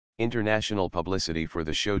International publicity for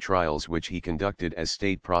the show trials which he conducted as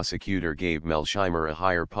state prosecutor gave Melsheimer a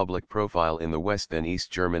higher public profile in the West than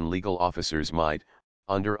East German legal officers might,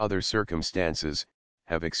 under other circumstances,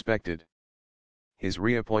 have expected. His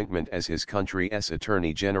reappointment as his country's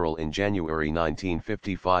Attorney General in January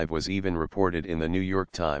 1955 was even reported in the New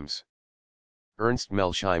York Times. Ernst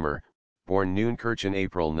Melsheimer, born Neunkirchen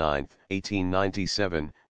April 9,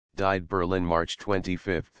 1897, died Berlin March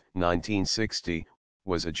 25, 1960,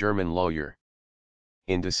 was a German lawyer.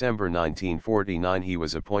 In December 1949 he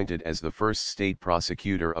was appointed as the first state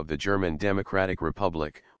prosecutor of the German Democratic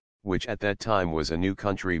Republic, which at that time was a new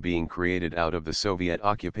country being created out of the Soviet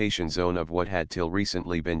occupation zone of what had till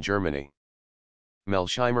recently been Germany.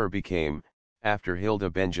 Melsheimer became, after Hilda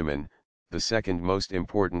Benjamin, the second most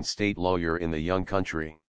important state lawyer in the young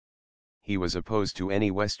country. He was opposed to any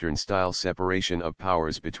Western-style separation of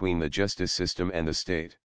powers between the justice system and the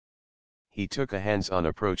state. He took a hands-on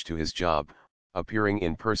approach to his job, appearing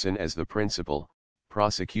in person as the principal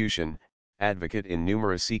prosecution advocate in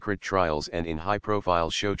numerous secret trials and in high-profile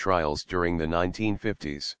show trials during the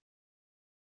 1950s.